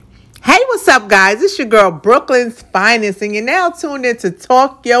Hey, what's up, guys? It's your girl, Brooklyn's Finest, and you're now tuned in to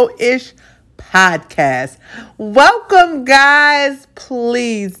Talk Yo Ish podcast. Welcome, guys.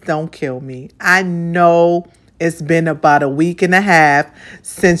 Please don't kill me. I know it's been about a week and a half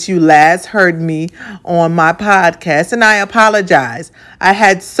since you last heard me on my podcast, and I apologize. I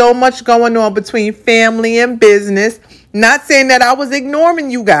had so much going on between family and business. Not saying that I was ignoring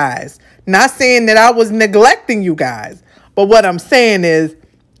you guys, not saying that I was neglecting you guys, but what I'm saying is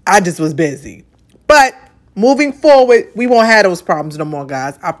I just was busy. But moving forward, we won't have those problems no more,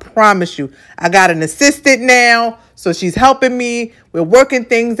 guys. I promise you. I got an assistant now, so she's helping me. We're working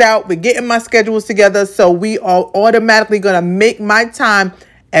things out. We're getting my schedules together, so we are automatically going to make my time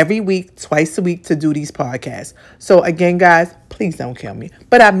every week, twice a week, to do these podcasts. So again, guys, please don't kill me.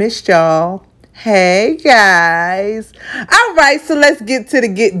 But I missed y'all. Hey, guys. All right, so let's get to the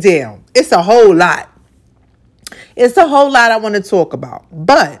get down. It's a whole lot. It's a whole lot I want to talk about,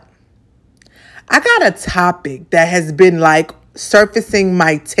 but I got a topic that has been like surfacing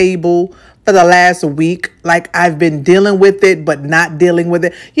my table for the last week. Like I've been dealing with it, but not dealing with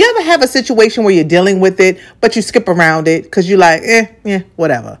it. You ever have a situation where you're dealing with it, but you skip around it because you're like,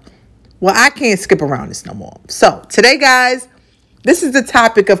 whatever. Well, I can't skip around this no more. So today, guys, this is the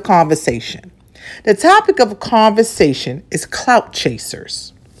topic of conversation. The topic of conversation is clout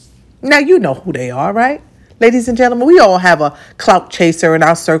chasers. Now, you know who they are, right? Ladies and gentlemen, we all have a clout chaser in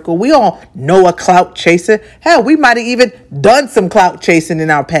our circle. We all know a clout chaser. Hell, we might have even done some clout chasing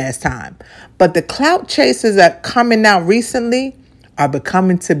in our past time. But the clout chasers that are coming out recently are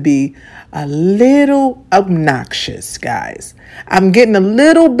becoming to be a little obnoxious, guys. I'm getting a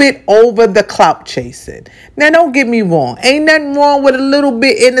little bit over the clout chasing. Now, don't get me wrong. Ain't nothing wrong with a little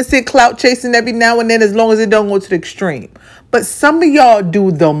bit innocent clout chasing every now and then, as long as it don't go to the extreme. But some of y'all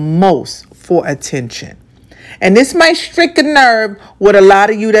do the most for attention. And this might strike a nerve with a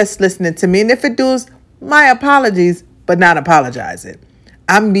lot of you that's listening to me. And if it does, my apologies, but not apologizing.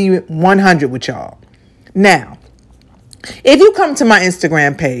 I'm being 100 with y'all. Now, if you come to my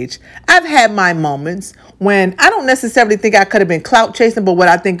Instagram page, I've had my moments when I don't necessarily think I could have been clout chasing, but what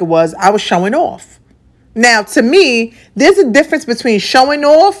I think it was, I was showing off. Now, to me, there's a difference between showing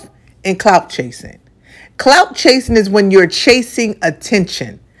off and clout chasing. Clout chasing is when you're chasing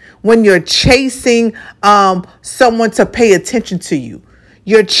attention. When you're chasing someone to pay attention to you.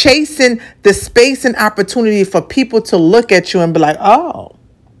 You're chasing the space and opportunity for people to look at you and be like, oh,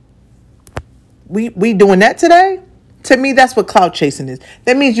 we doing that today? To me, that's what clout chasing is.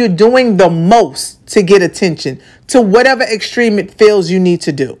 That means you're doing the most to get attention to whatever extreme it feels you need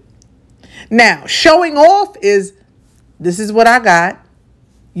to do. Now, showing off is, this is what I got.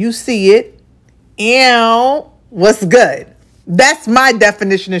 You see it. And what's good? That's my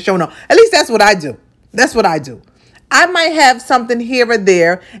definition of showing off. At least that's what I do. That's what I do. I might have something here or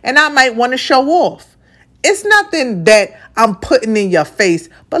there, and I might want to show off. It's nothing that I'm putting in your face,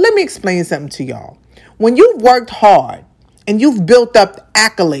 but let me explain something to y'all. When you've worked hard and you've built up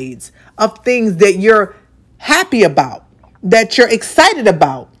accolades of things that you're happy about, that you're excited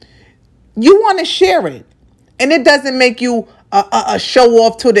about, you want to share it. And it doesn't make you a show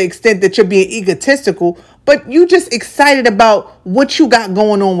off to the extent that you're being egotistical, but you just excited about what you got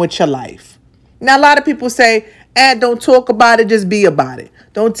going on with your life. Now, a lot of people say, don't talk about it, just be about it.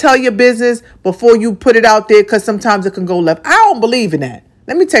 Don't tell your business before you put it out there, because sometimes it can go left. I don't believe in that.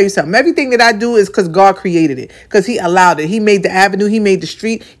 Let me tell you something. Everything that I do is because God created it, because he allowed it. He made the avenue. He made the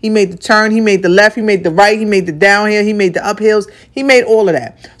street. He made the turn. He made the left. He made the right. He made the downhill. He made the uphills. He made all of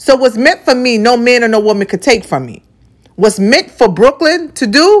that. So what's meant for me, no man or no woman could take from me. What's meant for Brooklyn to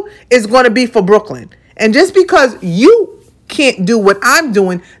do is going to be for Brooklyn. And just because you can't do what I'm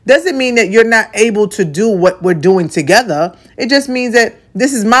doing doesn't mean that you're not able to do what we're doing together. It just means that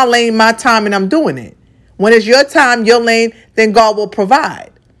this is my lane, my time, and I'm doing it. When it's your time, your lane, then God will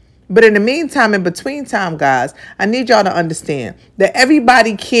provide. But in the meantime, in between time, guys, I need y'all to understand that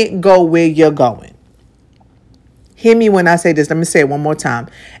everybody can't go where you're going. Hear me when I say this. Let me say it one more time.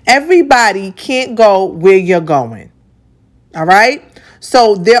 Everybody can't go where you're going. All right?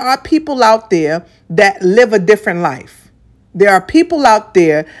 So there are people out there that live a different life. There are people out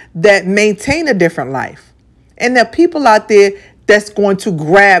there that maintain a different life. And there are people out there that's going to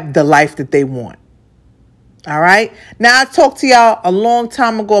grab the life that they want. All right. Now, I talked to y'all a long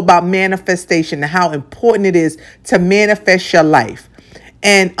time ago about manifestation and how important it is to manifest your life.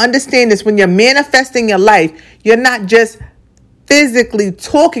 And understand this, when you're manifesting your life, you're not just physically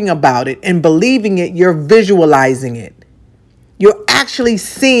talking about it and believing it, you're visualizing it. You're actually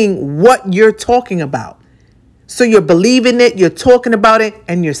seeing what you're talking about. So you're believing it, you're talking about it,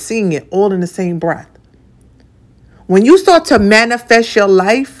 and you're seeing it all in the same breath. When you start to manifest your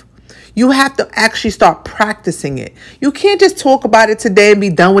life, You have to actually start practicing it. You can't just talk about it today and be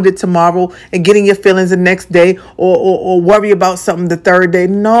done with it tomorrow and get in your feelings the next day or worry about something the third day.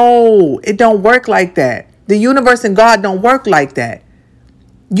 No, it don't work like that. The universe and God don't work like that.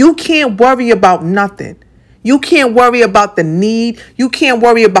 You can't worry about nothing. You can't worry about the need. You can't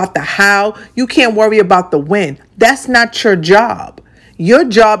worry about the how. You can't worry about the when. That's not your job. Your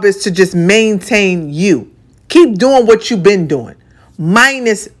job is to just maintain you. Keep doing what you've been doing,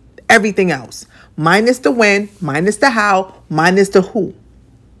 minus everything else. Minus the when, minus the how, minus the who.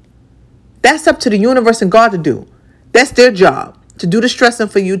 That's up to the universe and God to do. That's their job, to do the stressing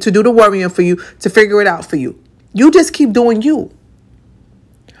for you, to do the worrying for you, to figure it out for you. You just keep doing you.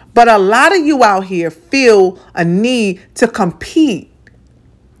 But a lot of you out here feel a need to compete.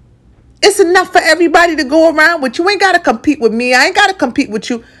 It's enough for everybody to go around with. You ain't got to compete with me. I ain't got to compete with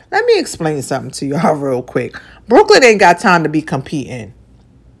you. Let me explain something to y'all real quick. Brooklyn ain't got time to be competing.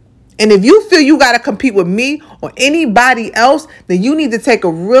 And if you feel you got to compete with me or anybody else, then you need to take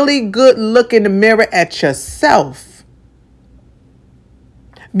a really good look in the mirror at yourself.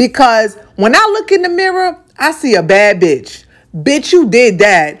 Because when I look in the mirror, I see a bad bitch. Bitch, you did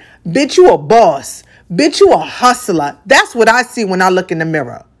that. Bitch, you a boss. Bitch, you a hustler. That's what I see when I look in the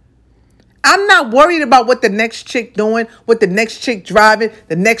mirror. I'm not worried about what the next chick doing, what the next chick driving,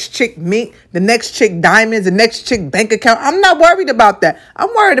 the next chick mink, the next chick diamonds, the next chick bank account. I'm not worried about that. I'm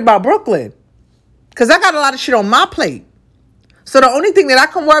worried about Brooklyn. Because I got a lot of shit on my plate. So the only thing that I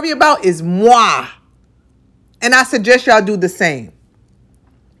can worry about is moi. And I suggest y'all do the same.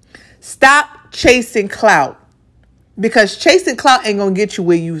 Stop chasing clout. Because chasing clout ain't going to get you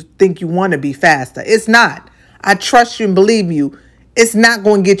where you think you want to be faster. It's not. I trust you and believe you. It's not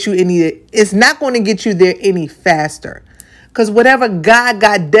going to get you it's not going to get you there any faster. Because whatever God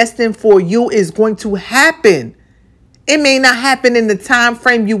got destined for you is going to happen. It may not happen in the time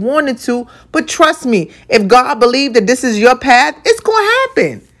frame you wanted to, but trust me, if God believed that this is your path, it's going to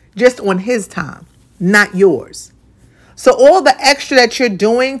happen. Just on his time, not yours. So all the extra that you're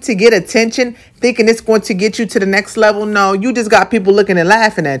doing to get attention, thinking it's going to get you to the next level, no, you just got people looking and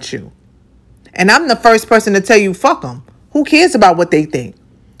laughing at you. And I'm the first person to tell you, fuck them. Who cares about what they think?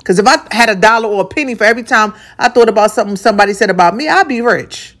 Because if I had a dollar or a penny for every time I thought about something somebody said about me, I'd be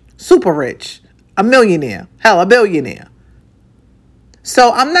rich, super rich, a millionaire, hell, a billionaire.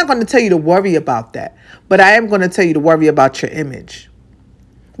 So I'm not going to tell you to worry about that, but I am going to tell you to worry about your image.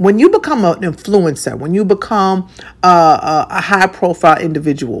 When you become an influencer, when you become a high-profile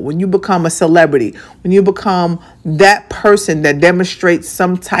individual, when you become a celebrity, when you become that person that demonstrates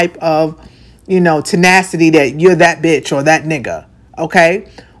some type of, tenacity that you're that bitch or that nigga, okay?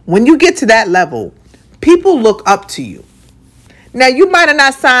 When you get to that level, people look up to you. Now, you might have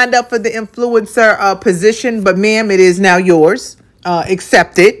not signed up for the influencer position, but ma'am, it is now yours.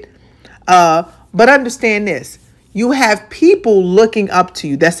 Accept it. But understand this. You have people looking up to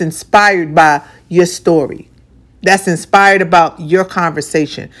you that's inspired by your story. That's inspired about your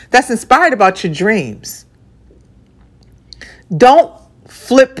conversation. That's inspired about your dreams. Don't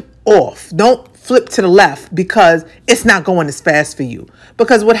flip off. Don't flip to the left because it's not going as fast for you.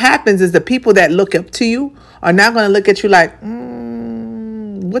 Because what happens is the people that look up to you are now going to look at you like,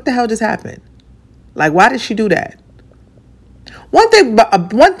 what the hell just happened? Like, why did she do that? One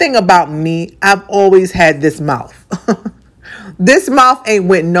thing about me, I've always had this mouth. This mouth ain't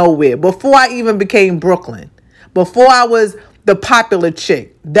went nowhere. Before I even became Brooklyn, before I was the popular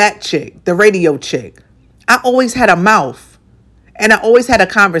chick, that chick, the radio chick, I always had a mouth and I always had a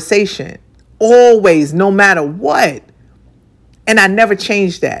conversation. Always, no matter what. And I never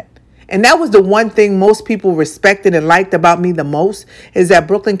changed that. And that was the one thing most people respected and liked about me the most is that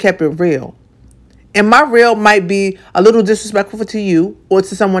Brooklyn kept it real. And my real might be a little disrespectful to you or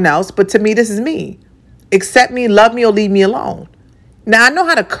to someone else, but to me, this is me. Accept me, love me, or leave me alone. Now, I know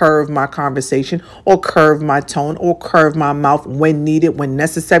how to curve my conversation or curve my tone or curve my mouth when needed, when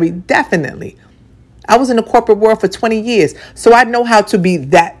necessary. Definitely. I was in the corporate world for 20 years, so I know how to be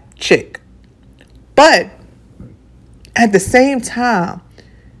that chick. But at the same time,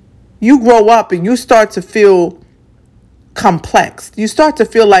 you grow up and you start to feel complex. You start to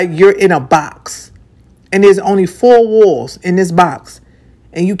feel like you're in a box and there's only 4 walls in this box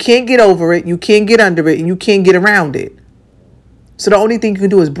and you can't get over it, you can't get under it, and you can't get around it. So the only thing you can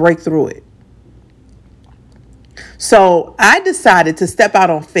do is break through it. So I decided to step out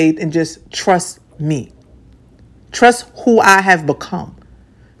on faith and just trust me. Trust who I have become.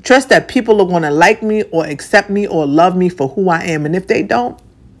 Trust that people are going to like me or accept me or love me for who I am. And if they don't,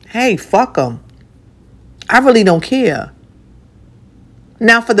 hey, fuck them. I really don't care.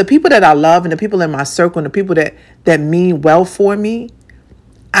 Now, for the people that I love and the people in my circle and the people that mean well for me,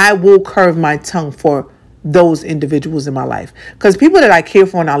 I will curve my tongue for those individuals in my life. Because people that I care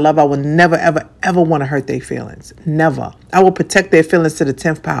for and I love, I will never, ever, ever want to hurt their feelings. Never. I will protect their feelings to the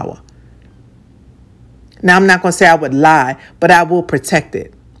 10th power. Now, I'm not going to say I would lie, but I will protect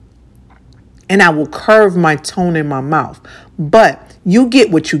it. And I will curve my tone in my mouth. But you get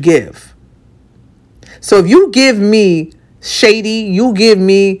what you give. So if you give me shady, you give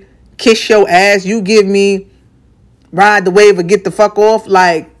me kiss your ass, you give me ride the wave or get the fuck off,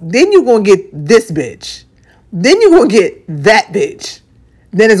 like, then you're going to get this bitch. Then you're going to get that bitch.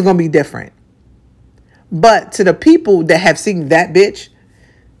 Then it's going to be different. But to the people that have seen that bitch,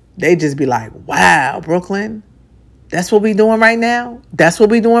 they just be like, wow, Brooklyn, that's what we doing right now? That's what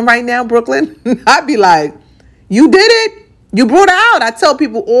we doing right now, Brooklyn? I'd be like, you did it. You brought her out. I tell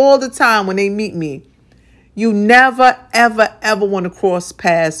people all the time when they meet me, you never, ever, ever want to cross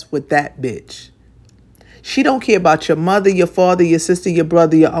paths with that bitch. She don't care about your mother, your father, your sister, your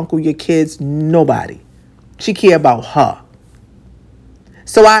brother, your uncle, your kids, nobody. She care about her.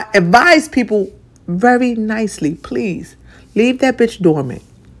 So I advise people very nicely, please, leave that bitch dormant.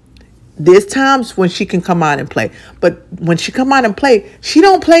 There's times when she can come out and play. But when she come out and play, she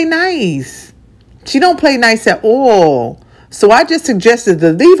don't play nice. She don't play nice at all. So I just suggested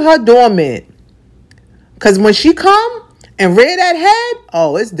to leave her dormant. Because when she come and rear that head,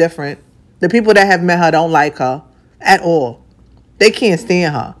 oh, it's different. The people that have met her don't like her at all. They can't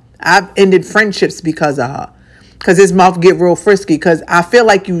stand her. I've ended friendships because of her. Because his mouth get real frisky. Because I feel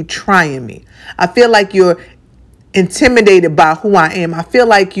like you trying me. I feel like you're intimidated by who I am. I feel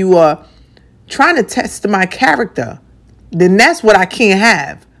like you are trying to test my character. Then that's what I can't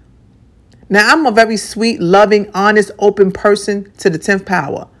have. Now, I'm a very sweet, loving, honest, open person to the 10th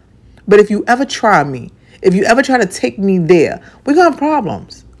power. But if you ever try me, if you ever try to take me there, we're going to have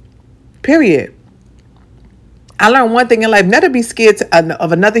problems. Period. I learned one thing in life: never be scared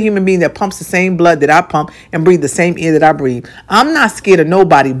of another human being that pumps the same blood that I pump and breathe the same air that I breathe. I'm not scared of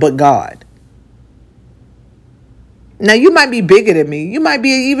nobody but God. Now, you might be bigger than me. You might be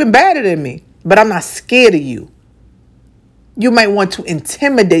even badder than me. But I'm not scared of you. You might want to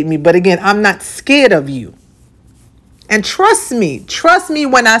intimidate me. But again, I'm not scared of you. And trust me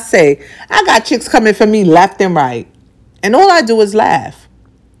when I say I got chicks coming for me left and right. And all I do is laugh.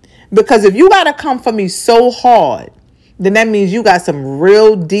 Because if you got to come for me so hard, then that means you got some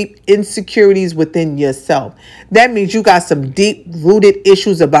real deep insecurities within yourself. That means you got some deep rooted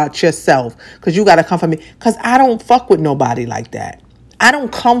issues about yourself. Because you got to come for me. Because I don't fuck with nobody like that. I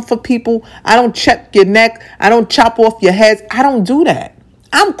don't come for people. I don't check your neck. I don't chop off your heads. I don't do that.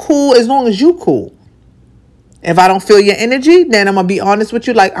 I'm cool as long as you cool. If I don't feel your energy, then I'm going to be honest with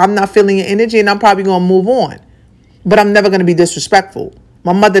you. Like, I'm not feeling your energy and I'm probably going to move on. But I'm never going to be disrespectful.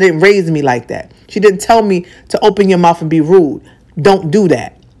 My mother didn't raise me like that. She didn't tell me to open your mouth and be rude. Don't do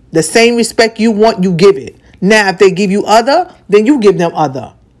that. The same respect you want, you give it. Now, if they give you other, then you give them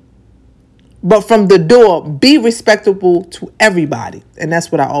other. But from the door, be respectable to everybody. And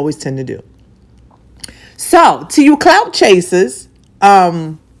that's what I always tend to do. So, to you clout chasers,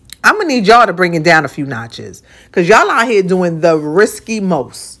 I'm going to need y'all to bring it down a few notches. Because y'all out here doing the risky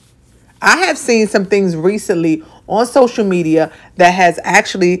most. I have seen some things recently on social media that has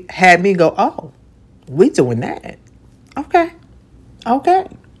actually had me go, oh, we doing that. Okay.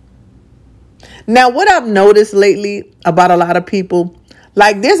 Now, what I've noticed lately about a lot of people,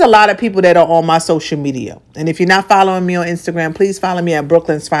 like there's a lot of people that are on my social media. And if you're not following me on Instagram, please follow me at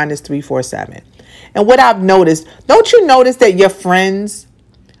Brooklyn's Finest 347. And what I've noticed, don't you notice that your friends,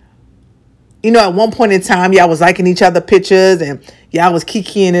 you know, at one point in time, y'all was liking each other pictures and y'all was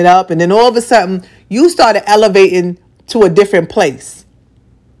kikiing it up. And then all of a sudden, you started elevating to a different place.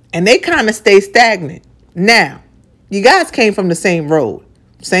 And they kind of stay stagnant. Now, you guys came from the same road,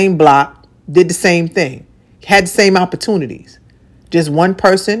 same block, did the same thing, had the same opportunities. Just one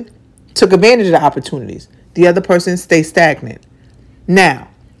person took advantage of the opportunities. The other person stayed stagnant. Now,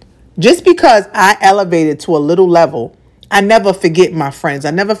 just because I elevated to a little level, I never forget my friends.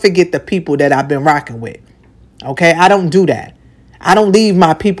 I never forget the people that I've been rocking with. Okay? I don't do that. I don't leave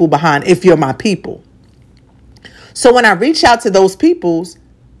my people behind if you're my people. So when I reach out to those peoples,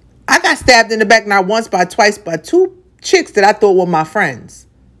 I got stabbed in the back not once, but twice by two chicks that I thought were my friends.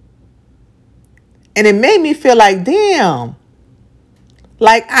 And it made me feel like, damn,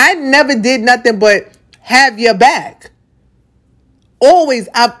 like I never did nothing but have your back. Always,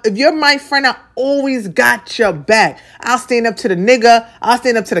 if you're my friend, I always got your back. I'll stand up to the nigga. I'll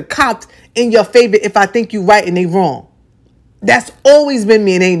stand up to the cops in your favor if I think you right and they wrong. That's always been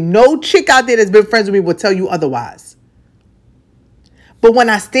me. And ain't no chick out there that's been friends with me will tell you otherwise. But when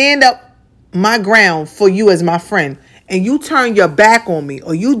I stand up my ground for you as my friend and you turn your back on me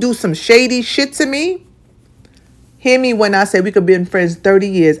or you do some shady shit to me, hear me when I say we could be friends 30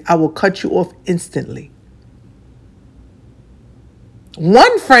 years, I will cut you off instantly.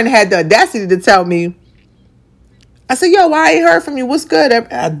 One friend had the audacity to tell me, I said, yo, why I ain't heard from you? What's good?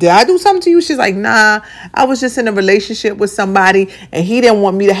 Did I do something to you? She's like, nah, I was just in a relationship with somebody and he didn't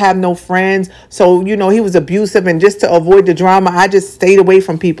want me to have no friends. So, he was abusive, and just to avoid the drama, I just stayed away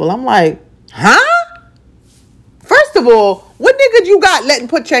from people. I'm like, huh? First of all, what nigga you got letting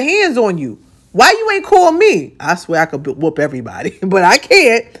put your hands on you? Why you ain't call me? I swear I could whoop everybody, but I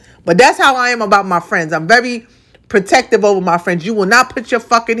can't. But that's how I am about my friends. I'm very protective over my friends. You will not put your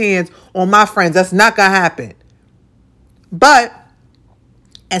fucking hands on my friends. That's not going to happen. But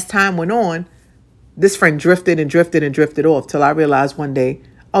as time went on, this friend drifted and drifted and drifted off till I realized one day,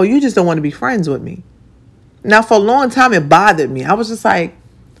 oh, you just don't want to be friends with me. Now, for a long time, it bothered me. I was just like,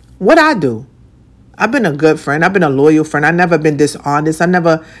 what I do? I've been a good friend. I've been a loyal friend. I never been dishonest. I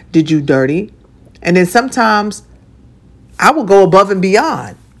never did you dirty. And then sometimes I would go above and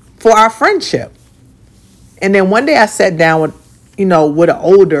beyond for our friendship. And then one day I sat down with, with an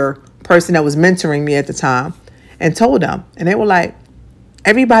older person that was mentoring me at the time and told them. And they were like,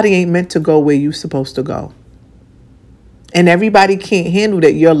 everybody ain't meant to go where you're supposed to go. And everybody can't handle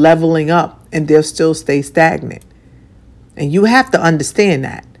that you're leveling up and they'll still stay stagnant. And you have to understand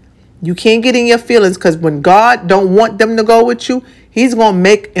that. You can't get in your feelings, because when God don't want them to go with you, he's going to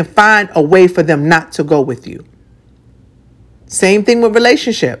make and find a way for them not to go with you. Same thing with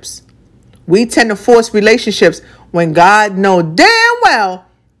relationships. We tend to force relationships when God knows damn well,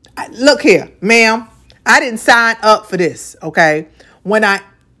 look here, ma'am, I didn't sign up for this, okay? When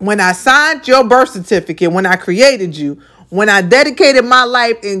I signed your birth certificate, when I created you, when I dedicated my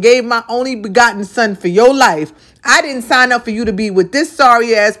life and gave my only begotten son for your life, I didn't sign up for you to be with this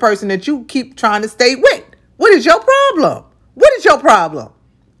sorry ass person that you keep trying to stay with. What is your problem? What is your problem?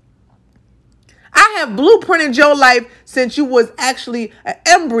 I have blueprinted your life since you was actually an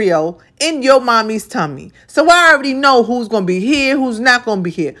embryo in your mommy's tummy. So I already know who's going to be here, who's not going to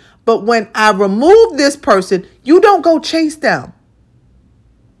be here. But when I remove this person, you don't go chase them.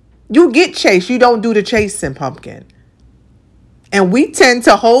 You get chased. You don't do the chasing, pumpkin. And we tend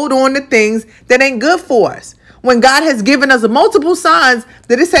to hold on to things that ain't good for us. When God has given us multiple signs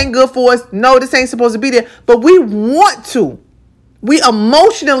that this ain't good for us, no, this ain't supposed to be there, but we want to. We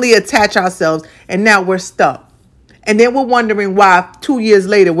emotionally attach ourselves, and now we're stuck. And then we're wondering why 2 years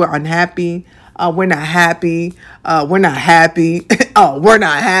later we're unhappy. We're not happy. We're not happy. Oh, we're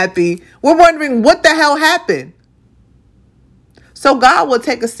not happy. We're wondering what the hell happened. So God will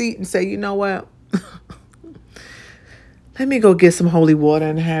take a seat and say, you know what? Let me go get some holy water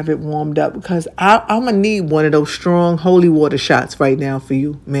and have it warmed up, because I'm going to need one of those strong holy water shots right now for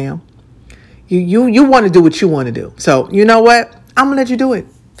you, ma'am. You want to do what you want to do. So you know what? I'm going to let you do it.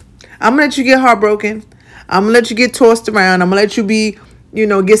 I'm going to let you get heartbroken. I'm going to let you get tossed around. I'm going to let you be,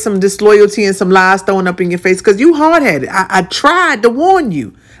 get some disloyalty and some lies thrown up in your face, because you hard-headed. I tried to warn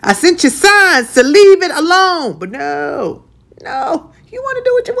you. I sent you signs to leave it alone. But no, you want to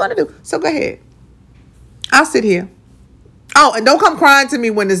do what you want to do. So go ahead. I'll sit here. Oh, and don't come crying to me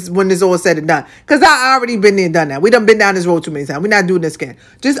when it's all said and done, because I already been there and done that. We done been down this road too many times. We're not doing this again.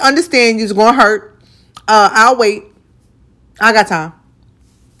 Just understand you're going to hurt. I'll wait. I got time.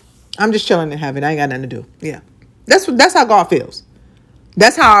 I'm just chilling in heaven. I ain't got nothing to do. Yeah. That's how God feels.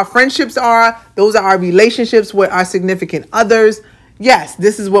 That's how our friendships are. Those are our relationships with our significant others. Yes,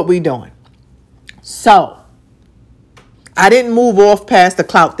 this is what we doing. So I didn't move off past the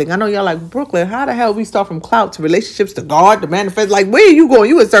clout thing. I know y'all like, Brooklyn, how the hell we start from clout to relationships to God to manifest? Like, where are you going?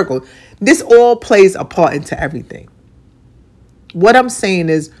 You in circles. This all plays a part into everything. What I'm saying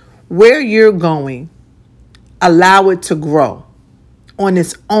is, where you're going, allow it to grow on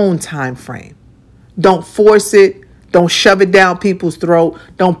its own time frame. Don't force it. Don't shove it down people's throat.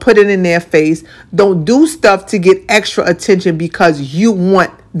 Don't put it in their face. Don't do stuff to get extra attention because you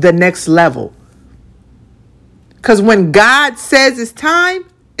want the next level. Because when God says it's time,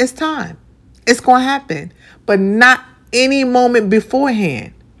 it's time. It's going to happen. But not any moment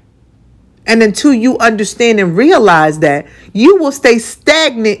beforehand. And until you understand and realize that, you will stay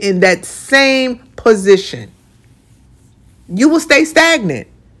stagnant in that same position. You will stay stagnant.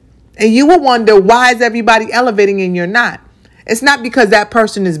 And you will wonder, why is everybody elevating and you're not? It's not because that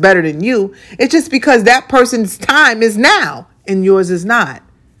person is better than you. It's just because that person's time is now and yours is not.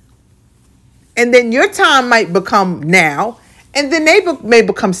 And then your time might become now, and then they may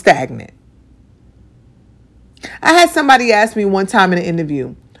become stagnant. I had somebody ask me one time in an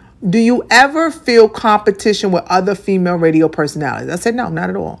interview, do you ever feel competition with other female radio personalities? I said, no, not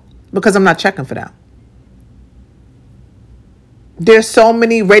at all, because I'm not checking for them. There's so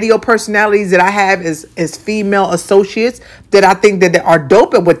many radio personalities that I have as female associates that I think that they are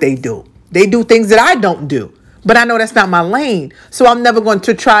dope at what they do. They do things that I don't do. But I know that's not my lane. So I'm never going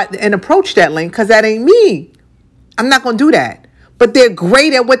to try and approach that lane because that ain't me. I'm not going to do that. But they're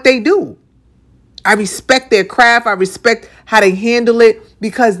great at what they do. I respect their craft. I respect how they handle it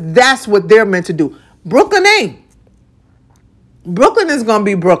because that's what they're meant to do. Brooklyn ain't. Brooklyn is going to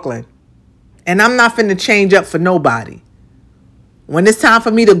be Brooklyn. And I'm not finna change up for nobody. When it's time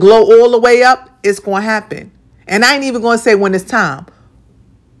for me to glow all the way up, it's going to happen. And I ain't even going to say when it's time.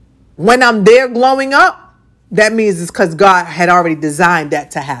 When I'm there glowing up, that means it's because God had already designed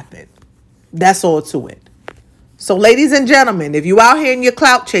that to happen. That's all to it. So ladies and gentlemen, if you out here and you're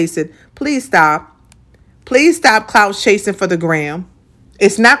clout chasing, please stop. Please stop clout chasing for the gram.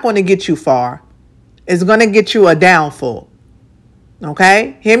 It's not going to get you far. It's going to get you a downfall.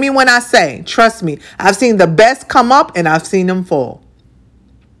 Okay? Hear me when I say, trust me, I've seen the best come up and I've seen them fall.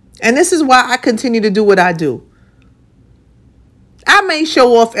 And this is why I continue to do what I do. I may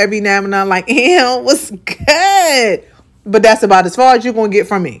show off every now and then like, ew, what's good? But that's about as far as you're going to get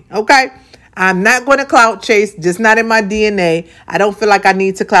from me. Okay? I'm not going to clout chase, just not in my DNA. I don't feel like I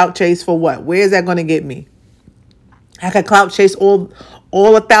need to clout chase for what? Where is that going to get me? I could clout chase all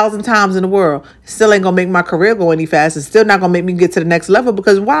 1,000 times in the world. Still ain't going to make my career go any faster. Still not going to make me get to the next level.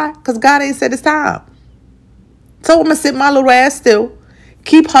 Because why? Because God ain't said it's time. So I'm going to sit my little ass still.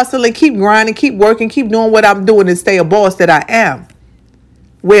 Keep hustling, keep grinding, keep working, keep doing what I'm doing and stay a boss that I am.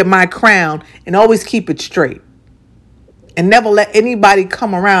 Wear my crown and always keep it straight. And never let anybody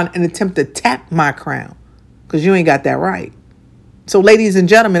come around and attempt to tap my crown. Because you ain't got that right. So ladies and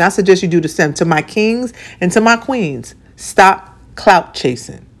gentlemen, I suggest you do the same to my kings and to my queens. Stop clout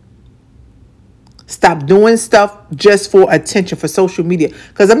chasing. Stop doing stuff just for attention, for social media.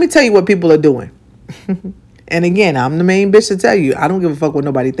 Because let me tell you what people are doing. And again, I'm the main bitch to tell you. I don't give a fuck what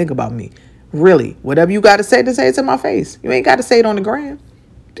nobody think about me. Really. Whatever you got to say it to my face. You ain't got to say it on the gram.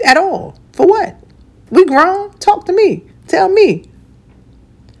 At all. For what? We grown. Talk to me. Tell me.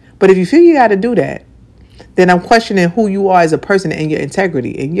 But if you feel you got to do that, then I'm questioning who you are as a person and your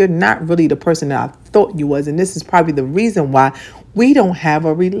integrity. And you're not really the person that I thought you was. And this is probably the reason why we don't have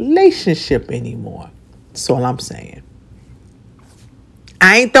a relationship anymore. That's all I'm saying.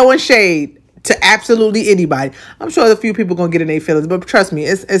 I ain't throwing shade to absolutely anybody. I'm sure a few people going to get in their feelings. But trust me,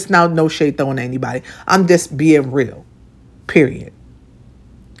 it's now no shade throwing at anybody. I'm just being real. Period.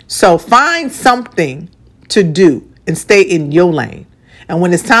 So find something to do and stay in your lane. And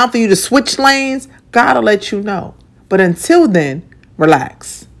when it's time for you to switch lanes, God will let you know. But until then,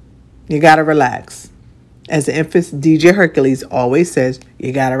 relax. You got to relax. As the infamous DJ Hercules always says,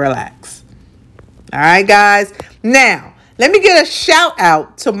 you got to relax. All right, guys. Now, let me get a shout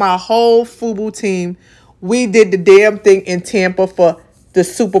out to my whole FUBU team. We did the damn thing in Tampa for the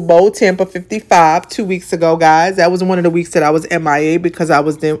Super Bowl, Tampa 55, 2 weeks ago, guys. That was one of the weeks that I was MIA because I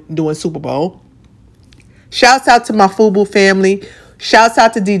was doing Super Bowl. Shouts out to my FUBU family. Shouts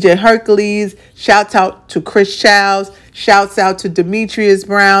out to DJ Hercules. Shouts out to Chris Childs. Shouts out to Demetrius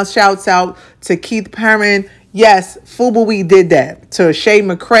Brown. Shouts out to Keith Perrin. Yes, FUBU, we did that. To Shay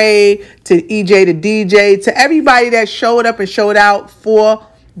McCray, to EJ the DJ, to everybody that showed up and showed out for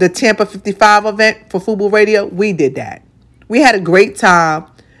the Tampa 55 event for FUBU Radio, we did that. We had a great time.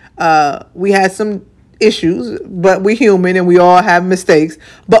 We had some issues, but we're human and we all have mistakes.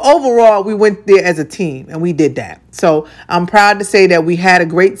 But overall, we went there as a team and we did that. So I'm proud to say that we had a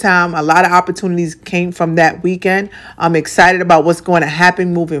great time. A lot of opportunities came from that weekend. I'm excited about what's going to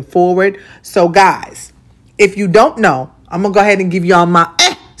happen moving forward. So guys, if you don't know, I'm going to go ahead and give y'all my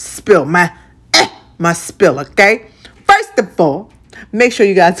spill, my spill, okay? First of all, make sure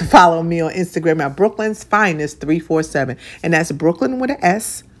you guys follow me on Instagram at Brooklyn's Finest 347. And that's Brooklyn with an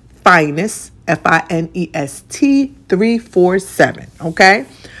S, Finest, FINEST 347. Okay?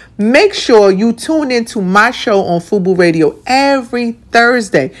 Make sure you tune into my show on FUBU Radio every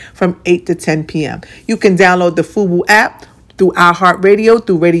Thursday from 8 to 10 p.m. You can download the FUBU app through iHeartRadio,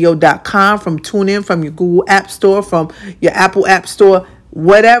 through radio.com, from TuneIn, from your Google App Store, from your Apple App Store.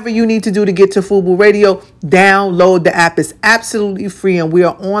 Whatever you need to do to get to FUBU Radio, download the app. It's absolutely free and we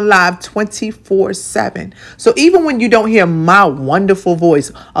are on live 24/7. So even when you don't hear my wonderful voice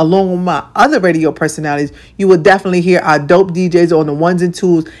along with my other radio personalities, you will definitely hear our dope DJs on the ones and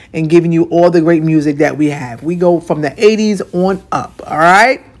twos and giving you all the great music that we have. We go from the 80s on up. All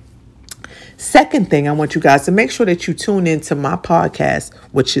right. Second thing, I want you guys to make sure that you tune into my podcast,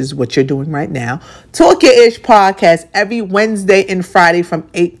 which is what you're doing right now. Talk Your Ish podcast every Wednesday and Friday from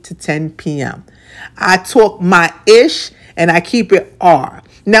 8 to 10 p.m. I talk my ish and I keep it R.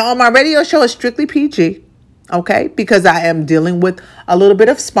 Now on my radio show, it's strictly PG. Okay, because I am dealing with a little bit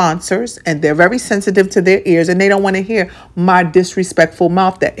of sponsors and they're very sensitive to their ears and they don't want to hear my disrespectful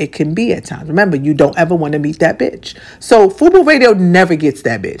mouth that it can be at times. Remember, you don't ever want to meet that bitch. So FUBU Radio never gets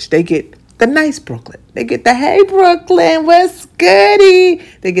that bitch. They get the nice Brooklyn. They get the, hey Brooklyn, what's goody?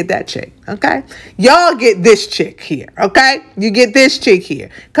 They get that chick, okay? Y'all get this chick here, okay? You get this chick here.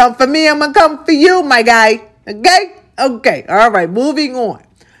 Come for me, I'm gonna come for you, my guy, okay? Okay, all right, moving on.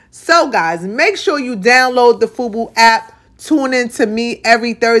 So, guys, make sure you download the FUBU app. Tune in to me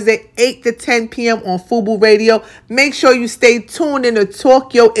every Thursday, 8 to 10 p.m. on FUBU Radio. Make sure you stay tuned in the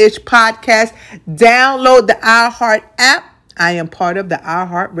Talk Yo Ish podcast. Download the iHeart app. I am part of the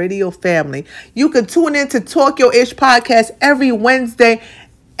iHeart Radio family. You can tune in to Talk Yo Ish podcast every Wednesday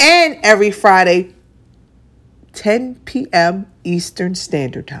and every Friday, 10 p.m. Eastern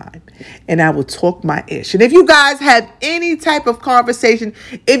Standard Time, and I will talk my ish. And if you guys have any type of conversation,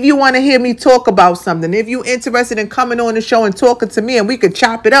 if you want to hear me talk about something, if you're interested in coming on the show and talking to me and we could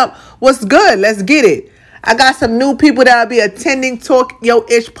chop it up, what's good? Let's get it. I got some new people that will be attending Talk Yo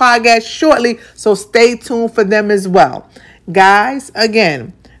Ish podcast shortly, so stay tuned for them as well. Guys,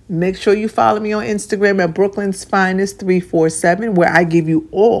 again, make sure you follow me on Instagram at Brooklyn's Finest 347, where I give you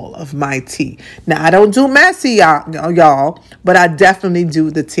all of my tea. Now, I don't do messy, y'all, but I definitely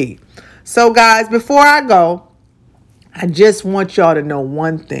do the tea. So, guys, before I go, I just want y'all to know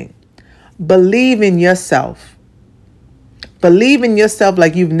one thing. Believe in yourself. Believe in yourself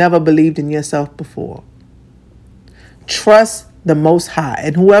like you've never believed in yourself before. Trust the Most High.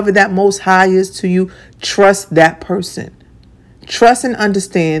 And whoever that Most High is to you, trust that person. Trust and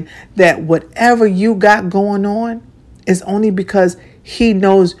understand that whatever you got going on is only because he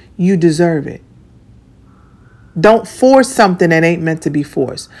knows you deserve it. Don't force something that ain't meant to be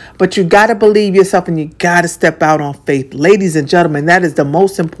forced. But you got to believe yourself and you got to step out on faith. Ladies and gentlemen, that is the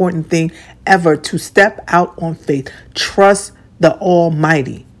most important thing ever, to step out on faith. Trust the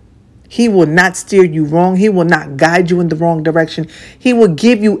Almighty. He will not steer you wrong. He will not guide you in the wrong direction. He will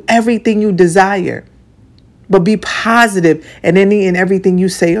give you everything you desire. But be positive in any and everything you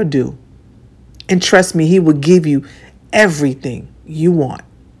say or do. And trust me, he will give you everything you want.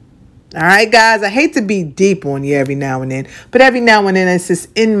 All right, guys, I hate to be deep on you every now and then, but every now and then it's just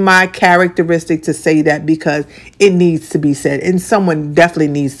in my characteristic to say that because it needs to be said and someone definitely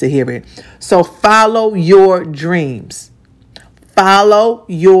needs to hear it. So follow your dreams. Follow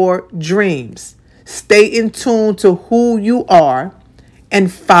your dreams. Stay in tune to who you are and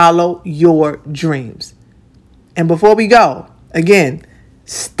follow your dreams. And before we go, again,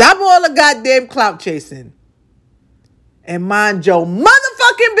 stop all the goddamn clout chasing and mind your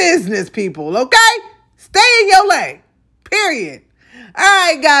motherfucking business, people, okay? Stay in your lane, period. All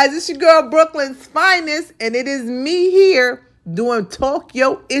right, guys, it's your girl Brooklyn's Finest, and it is me here doing Talk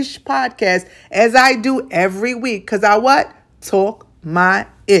Yo Ish podcast as I do every week, because I what? Talk my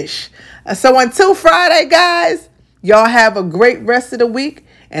ish. So until Friday, guys, y'all have a great rest of the week.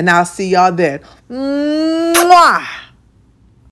 And I'll see y'all then. Mwah!